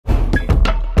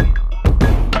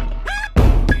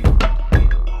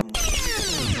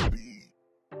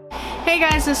Hey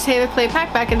guys, this is Taylor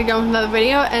Claypack back again with another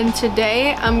video, and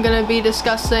today I'm going to be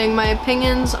discussing my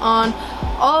opinions on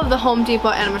all of the Home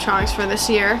Depot animatronics for this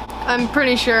year. I'm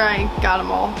pretty sure I got them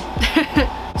all.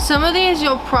 Some of these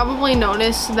you'll probably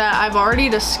notice that I've already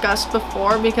discussed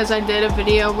before because I did a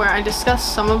video where I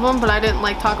discussed some of them, but I didn't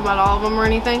like talk about all of them or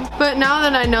anything. But now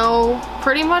that I know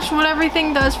pretty much what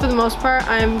everything does for the most part,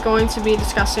 I'm going to be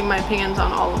discussing my opinions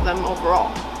on all of them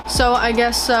overall. So I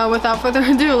guess without further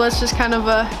ado, let's just kind of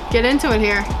get into it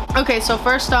here. Okay, so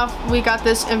first off, we got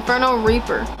this Inferno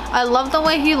Reaper. I love the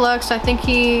way he looks. I think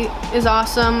he is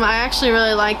awesome. I actually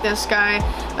really like this guy.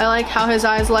 I like how his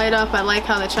eyes light up. I like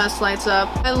how the chest lights up.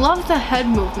 I love the head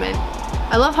movement.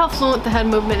 I love how fluent the head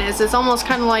movement is. It's almost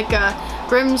kind of like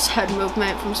Grimm's head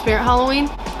movement from Spirit Halloween.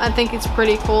 I think it's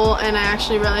pretty cool, and I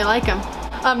actually really like him.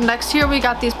 Next here we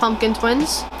got these pumpkin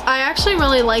twins. I actually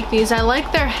really like these. I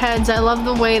like their heads. I love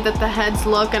the way that the heads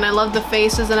look, and I love the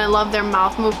faces, and I love their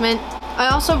mouth movement. I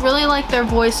also really like their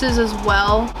voices as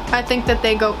well. I think that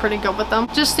they go pretty good with them.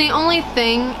 Just the only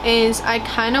thing is I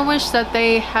kind of wish that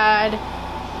they had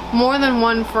more than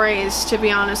one phrase, to be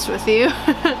honest with you.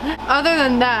 Other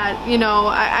than that, you know,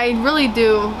 I really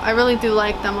do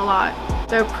like them a lot.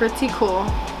 They're pretty cool.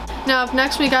 Now up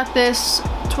next we got this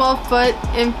 12-foot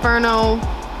Inferno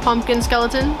pumpkin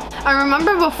skeleton. I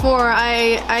remember before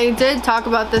I did talk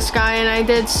about this guy, and I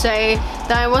did say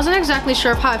that I wasn't exactly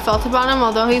sure of how I felt about him,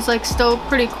 although he's like still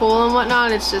pretty cool and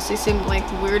whatnot. It's just he seemed like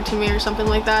weird to me or something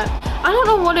like that. I don't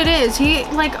know what it is. He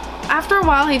like after a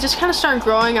while he just kind of started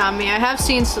growing on me. I have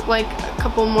seen like a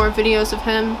couple more videos of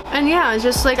him, and yeah,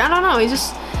 just like I don't know,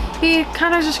 he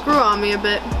kind of just grew on me a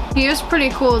bit. He is pretty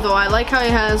cool though. I like how he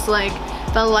has like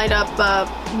the light up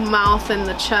mouth and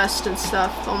the chest and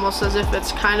stuff, almost as if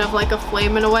it's kind of like a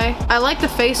flame in a way. I like the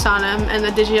face on him and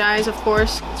the digi eyes, of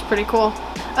course. It's pretty cool.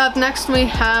 Up next we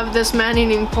have this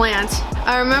man-eating plant.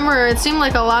 I remember it seemed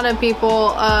like a lot of people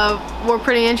were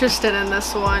pretty interested in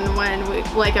this one when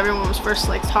everyone was first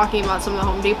like talking about some of the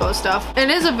Home Depot stuff. It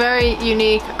is a very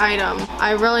unique item.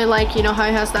 I really like, you know, how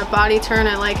he has that body turn.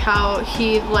 I like how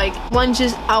he like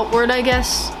lunges outward, I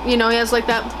guess. You know, he has like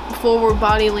that forward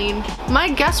body lean.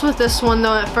 My guess with this one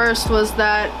though at first was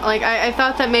that like I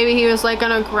thought that maybe he was like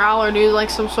gonna growl or do like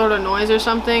some sort of noise or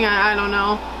something. I don't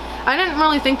know. I didn't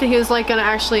really think that he was like gonna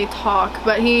actually talk,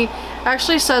 but he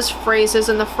actually says phrases,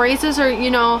 and the phrases are,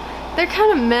 you know, they're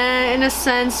kind of meh in a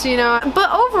sense, you know,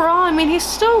 but overall I mean he's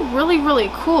still really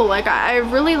cool. Like I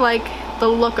really like the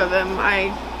look of him.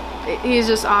 He's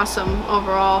just awesome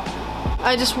overall.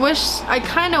 I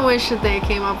kind of wish that they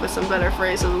came up with some better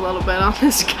phrases a little bit on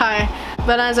this guy,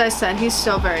 but as I said, he's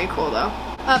still very cool though.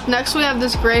 Up next we have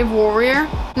this Grave Warrior.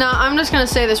 Now I'm just gonna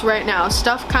say this right now,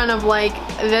 stuff kind of like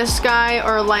this guy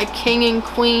or like King and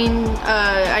Queen,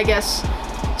 I guess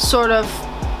sort of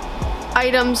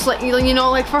items, like, you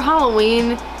know, like for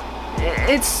Halloween,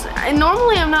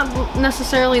 normally I'm not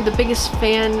necessarily the biggest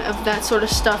fan of that sort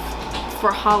of stuff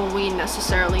for Halloween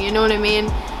necessarily, you know what I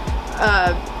mean?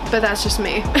 But that's just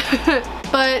me.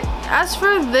 But as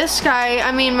for this guy,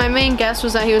 I mean, my main guess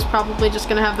was that he was probably just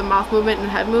gonna have the mouth movement and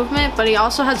head movement, but he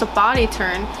also has a body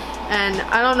turn, and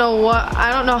I don't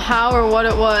know how or what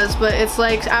it was, but it's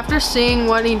like after seeing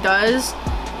what he does,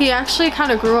 he actually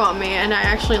kind of grew on me, and I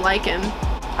actually like him.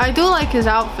 I do like his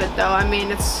outfit though. I mean,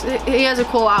 he has a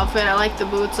cool outfit. I like the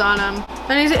boots on him,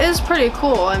 and he is pretty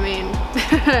cool. I mean,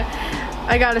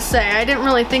 I gotta say, I didn't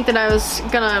really think that I was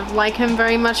gonna like him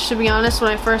very much, to be honest,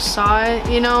 when I first saw it,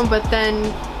 you know, but then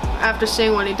after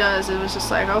seeing what he does, it was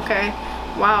just like, okay,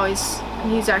 wow,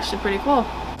 he's actually pretty cool.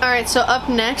 Alright, so up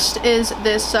next is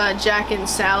this Jack and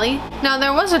Sally. Now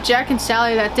there was a Jack and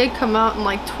Sally that did come out in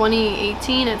like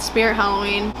 2018 at Spirit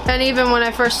Halloween, and even when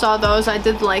I first saw those, I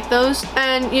did like those.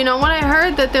 And you know, when I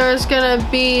heard that there was gonna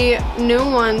be new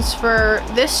ones for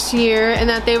this year and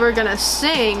that they were gonna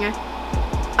sing,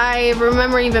 I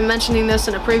remember even mentioning this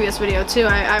in a previous video too.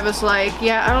 I was like,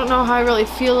 yeah, I don't know how I really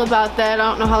feel about that. I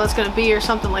don't know how that's gonna be or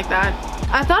something like that.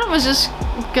 I thought it was just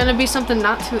gonna be something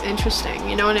not too interesting,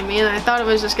 you know what I mean? I thought it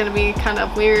was just gonna be kind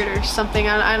of weird or something.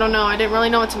 I don't know. I didn't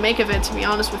really know what to make of it, to be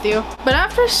honest with you. But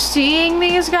after seeing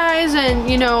these guys and,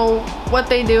 you know, what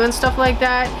they do and stuff like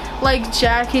that, like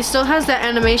Jack, he still has that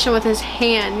animation with his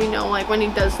hand, you know, like when he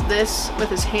does this with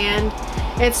his hand.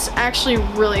 It's actually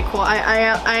really cool.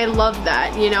 I love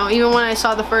that, you know. Even when I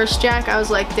saw the first Jack, I was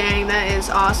like, dang, that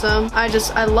is awesome.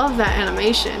 I love that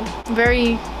animation.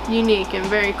 Very unique and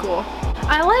very cool.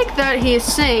 I like that he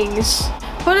sings,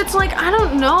 but it's like, I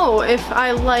don't know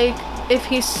if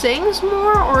he sings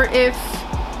more or if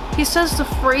he says the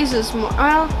phrases more.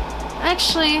 Well,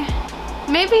 actually,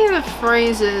 maybe the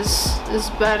phrases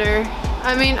is better.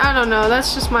 I mean, I don't know,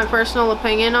 that's just my personal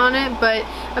opinion on it, but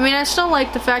I mean, I still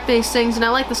like the fact that he sings, and I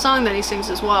like the song that he sings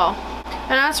as well.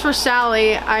 And as for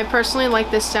Sally, I personally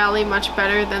like this Sally much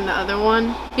better than the other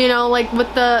one. You know, like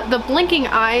with the blinking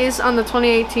eyes on the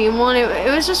 2018 one,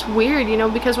 it was just weird, you know,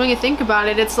 because when you think about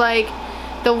it, it's like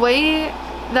the way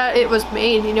that it was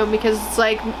made, you know, because it's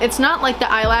like, it's not like the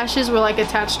eyelashes were like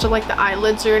attached to like the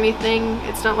eyelids or anything.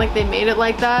 It's not like they made it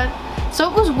like that. So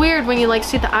it was weird when you like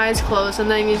see the eyes closed and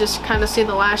then you just kind of see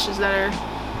the lashes that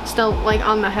are still like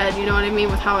on the head, you know what I mean,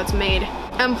 with how it's made.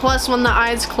 And plus when the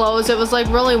eyes closed, it was like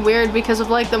really weird because of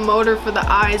like the motor for the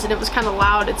eyes, and it was kind of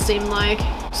loud, it seemed like.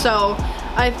 So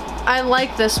I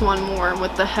like this one more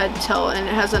with the head tilt, and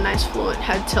it has a nice fluent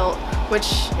head tilt,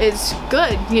 which is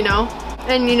good, you know.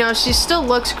 And you know, she still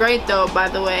looks great though, by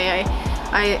the way.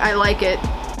 I like it.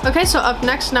 Okay, so up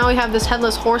next now we have this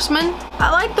Headless Horseman.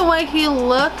 I like the way he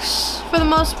looks for the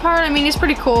most part. I mean, he's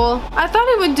pretty cool. I thought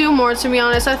he would do more, to be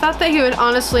honest. I thought that he would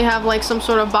honestly have like some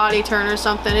sort of body turn or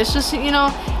something. It's just, you know,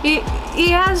 he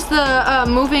has the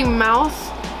moving mouth,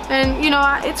 and you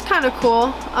know, it's kind of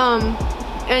cool.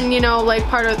 And you know, like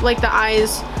part of like the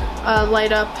eyes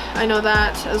light up, I know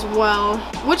that as well,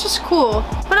 which is cool.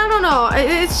 But I don't know,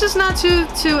 it's just not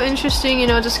too interesting, you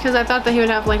know, just because I thought that he would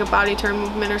have like a body turn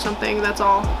movement or something. That's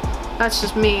all. That's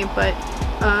just me, but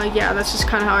yeah, that's just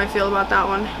kind of how I feel about that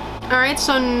one. Alright,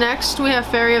 so next we have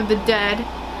Fairy of the Dead.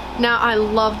 Now I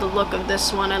love the look of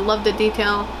this one. I love the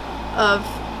detail of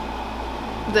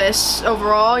this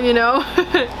overall, you know.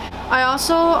 I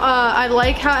also, I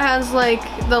like how it has like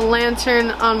the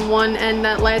lantern on one end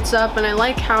that lights up, and I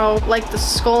like how like the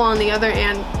skull on the other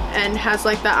end has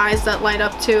like the eyes that light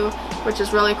up too, which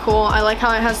is really cool. I like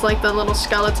how it has like the little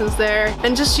skeletons there,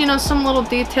 and just, you know, some little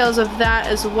details of that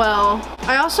as well.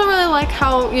 I also really like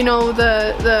how, you know,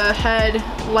 the head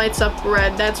lights up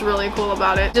red. That's really cool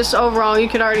about it. Just overall, you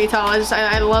could already tell,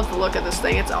 I love the look of this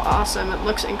thing. It's awesome. It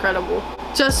looks incredible.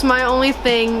 Just my only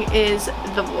thing is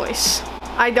the voice.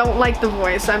 I don't like the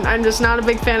voice. I'm just not a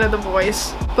big fan of the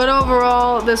voice. But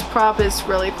overall, this prop is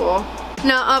really cool.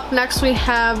 Now up next we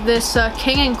have this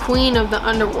King and Queen of the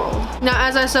Underworld. Now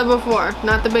as I said before,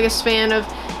 not the biggest fan of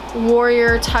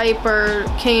warrior type or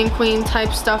King and Queen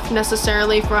type stuff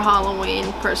necessarily for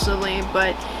Halloween personally,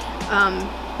 but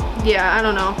yeah, I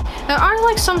don't know. There are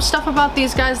like some stuff about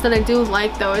these guys that I do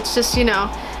like though. It's just, you know,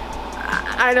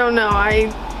 I don't know.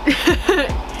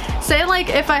 Say like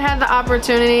if I had the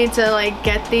opportunity to like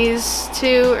get these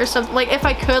two or something, like if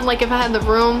I could, like if I had the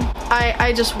room,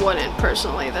 I just wouldn't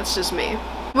personally. That's just me.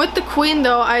 With the Queen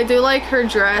though, I do like her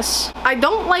dress. I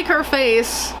don't like her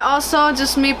face. Also,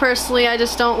 just me personally, I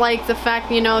just don't like the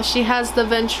fact, you know, she has the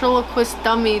ventriloquist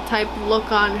dummy type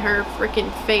look on her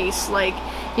freaking face. Like,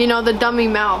 you know, the dummy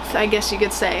mouth, I guess you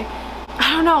could say.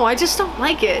 I don't know, I just don't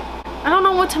like it. I don't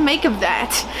know what to make of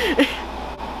that.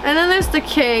 And then there's the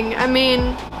King. I mean,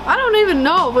 I don't even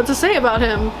know what to say about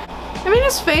him. I mean,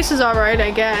 his face is alright, I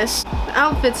guess. The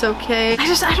outfit's okay.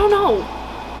 I don't know.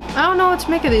 I don't know what to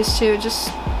make of these two.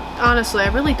 Just, honestly,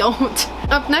 I really don't.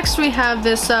 Up next we have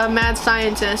this mad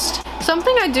scientist.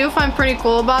 Something I do find pretty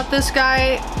cool about this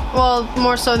guy, well,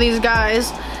 more so these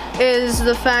guys, is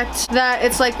the fact that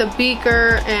it's like the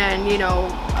beaker and, you know,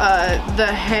 the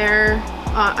hair.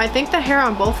 I think the hair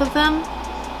on both of them.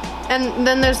 And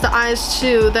then there's the eyes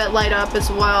too that light up as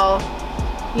well.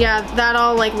 Yeah, that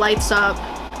all like lights up.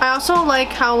 I also like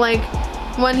how like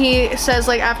when he says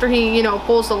like after he, you know,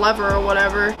 pulls the lever or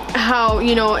whatever, how,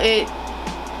 you know, it,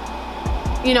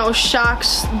 you know,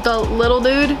 shocks the little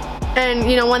dude.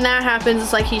 And, you know, when that happens,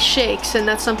 it's like he shakes, and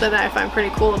that's something that I find pretty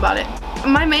cool about it.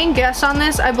 My main guess on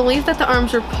this, I believe that the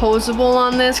arms are posable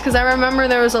on this, because I remember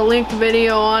there was a linked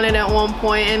video on it at one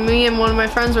point, and me and one of my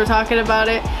friends were talking about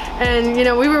it, and, you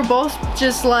know, we were both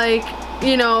just like,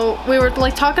 you know, we were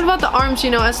like talking about the arms, you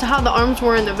know, as to how the arms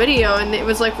were in the video, and it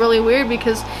was like really weird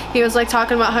because he was like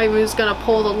talking about how he was gonna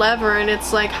pull the lever, and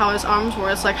it's like how his arms were.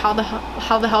 It's like how the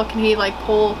hell can he like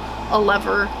pull a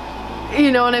lever? You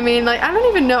know what I mean? Like, I don't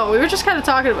even know. We were just kind of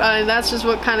talking about it, and that's just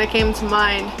what kind of came to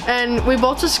mind. And we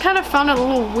both just kind of found it a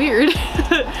little weird.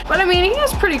 But I mean, he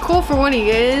is pretty cool for what he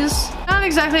is. Not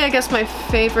exactly, I guess, my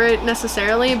favorite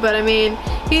necessarily, but I mean,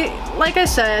 he, like I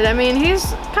said, I mean, he's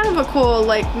kind of a cool,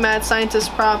 like, mad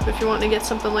scientist prop if you want to get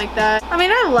something like that. I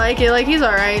mean, I like it. Like, he's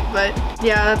alright, but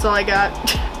yeah, that's all I got.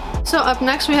 So up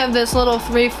next we have this little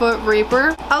 3-foot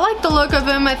Reaper. I like the look of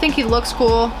him. I think he looks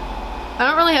cool. I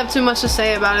don't really have too much to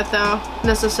say about it though,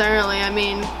 necessarily. I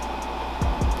mean,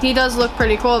 he does look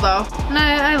pretty cool though, and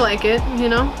I like it, you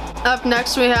know. Up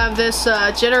next we have this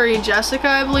Jittery Jessica,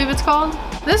 I believe it's called.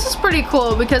 This is pretty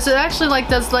cool because it actually like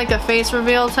does like a face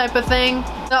reveal type of thing.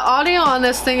 The audio on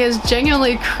this thing is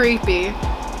genuinely creepy.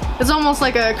 It's almost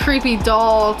like a creepy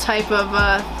doll type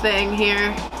of thing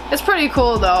here. It's pretty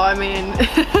cool though, I mean,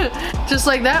 just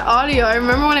like that audio. I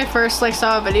remember when I first like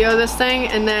saw a video of this thing,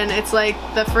 and then it's like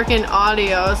the freaking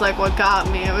audio is like what got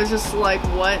me. It was just like,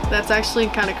 what? That's actually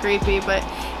kind of creepy, but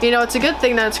you know, it's a good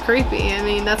thing that it's creepy. I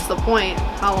mean, that's the point.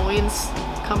 Halloween's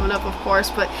coming up, of course,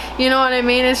 but you know what I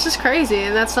mean? It's just crazy,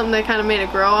 and that's something that kind of made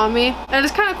it grow on me. And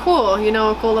it's kind of cool, you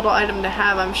know, a cool little item to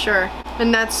have, I'm sure.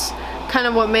 And that's kind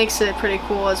of what makes it pretty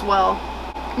cool as well.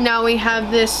 Now we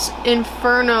have this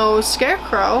Inferno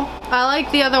Scarecrow. I like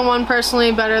the other one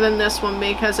personally better than this one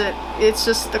because it's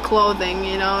just the clothing,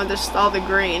 you know, just all the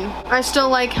green. I still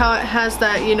like how it has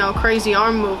that, you know, crazy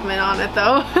arm movement on it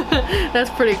though. That's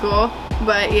pretty cool.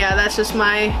 But yeah, that's just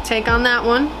my take on that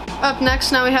one. Up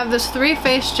next, now we have this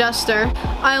three-faced jester.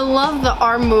 I love the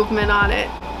arm movement on it.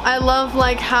 I love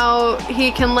like how he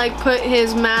can like put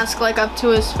his mask like up to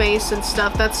his face and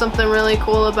stuff. That's something really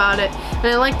cool about it. And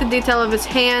I like the detail of his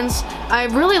hands. I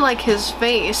really like his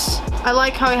face. I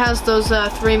like how he has those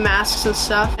three masks and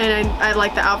stuff, and I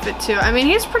like the outfit too. I mean,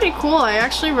 he's pretty cool. I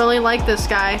actually really like this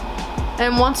guy.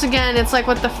 And once again, it's like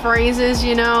with the phrases,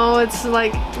 you know, it's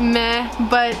like meh,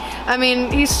 but I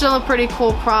mean, he's still a pretty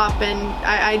cool prop, and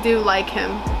I do like him.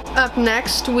 Up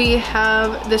next, we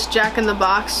have this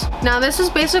Jack-in-the-Box. Now this is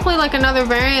basically like another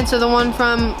variant of the one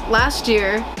from last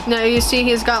year. Now you see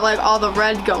he's got like all the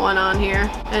red going on here,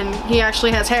 and he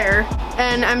actually has hair.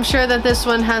 And I'm sure that this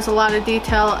one has a lot of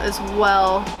detail as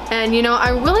well. And you know, I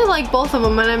really like both of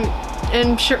them, and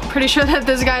I'm pretty sure that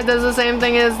this guy does the same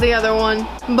thing as the other one.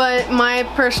 But my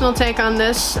personal take on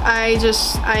this,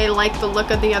 I like the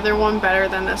look of the other one better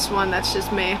than this one. That's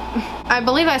just me. I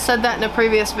believe I said that in a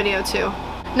previous video too.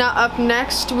 Now up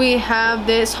next, we have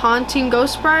this Haunting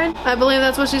Ghost Bride. I believe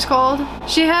that's what she's called.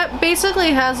 She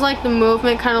basically has like the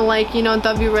movement kind of like, you know,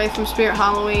 W. Ray from Spirit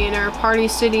Halloween or Party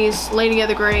City's Lady of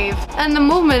the Grave. And the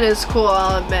movement is cool,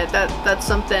 I'll admit. That's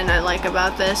something I like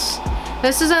about this.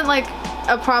 This isn't like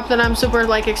a prop that I'm super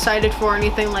like excited for or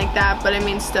anything like that, but I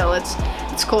mean still, it's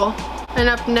cool. And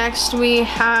up next, we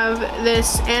have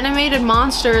this animated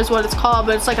monster is what it's called,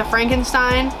 but it's like a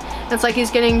Frankenstein. It's like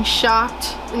he's getting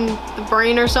shocked in the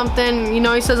brain or something. You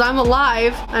know, he says, "I'm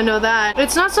alive." I know that.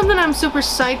 It's not something I'm super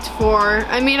psyched for.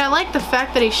 I mean, I like the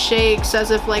fact that he shakes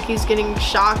as if like he's getting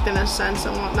shocked in a sense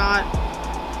and whatnot.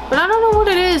 But I don't know what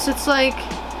it is. It's like,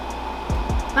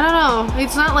 I don't know.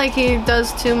 It's not like he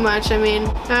does too much. I mean,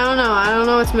 I don't know. I don't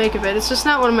know what to make of it. It's just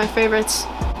not one of my favorites.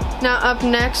 Now up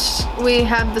next, we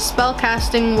have the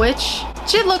Spellcasting Witch.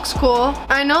 She looks cool.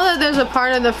 I know that there's a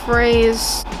part of the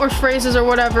phrase or phrases or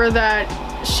whatever that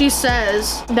she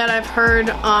says that I've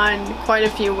heard on quite a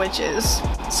few witches.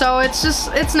 So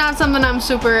it's not something I'm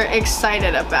super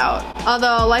excited about.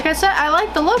 Although, like I said, I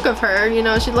like the look of her. You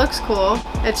know, she looks cool.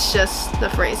 It's just the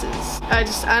phrases.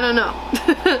 I don't know.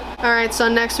 Alright, so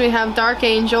next we have Dark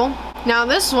Angel. Now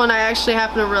this one I actually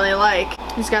happen to really like.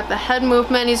 He's got the head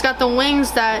movement. He's got the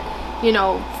wings that, you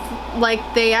know, like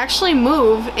they actually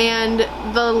move, and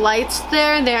the lights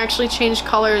there, they actually change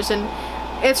colors, and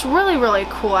it's really, really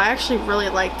cool. I actually really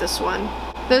like this one.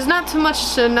 There's not too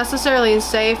much to necessarily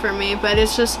say for me, but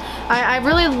it's just, I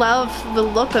really love the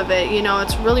look of it, you know,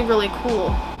 it's really, really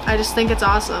cool. I just think it's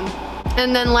awesome.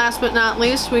 And then last but not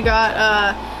least, we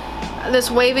got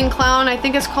this waving clown. I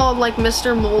think it's called like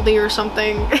Mr. Moldy or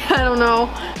something. I don't know.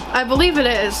 I believe it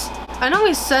is. I know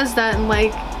he says that in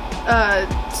like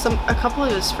a couple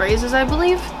of his phrases, I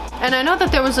believe. And I know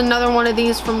that there was another one of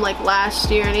these from like last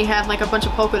year, and he had like a bunch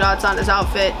of polka dots on his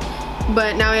outfit,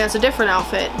 but now he has a different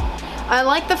outfit. I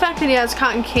like the fact that he has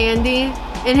cotton candy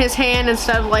in his hand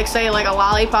instead of like, say, like a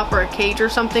lollipop or a cage or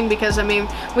something, because I mean,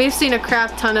 we've seen a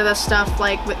crap ton of this stuff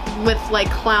like with like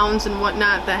clowns and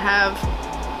whatnot that have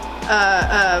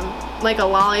like a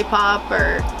lollipop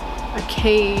or a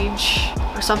cage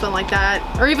or something like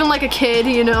that, or even like a kid,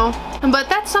 you know. But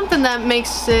that's something that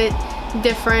makes it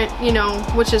different, you know,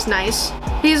 which is nice.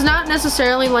 He's not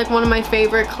necessarily like one of my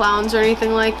favorite clowns or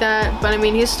anything like that, but I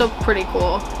mean, he's still pretty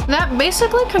cool. That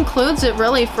basically concludes it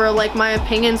really for like my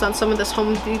opinions on some of this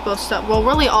Home Depot stuff. Well,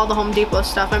 really all the Home Depot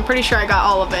stuff. I'm pretty sure I got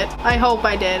all of it. I hope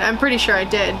I did. I'm pretty sure I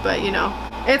did, but you know,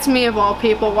 it's me of all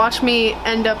people. Watch me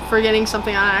end up forgetting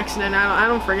something on accident. I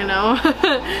don't friggin' know.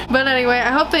 But anyway,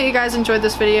 I hope that you guys enjoyed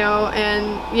this video,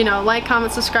 and you know, like,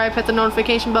 comment, subscribe, hit the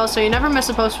notification bell so you never miss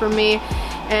a post from me,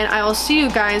 and I will see you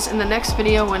guys in the next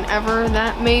video whenever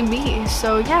that may be.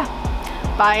 So yeah,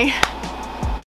 bye.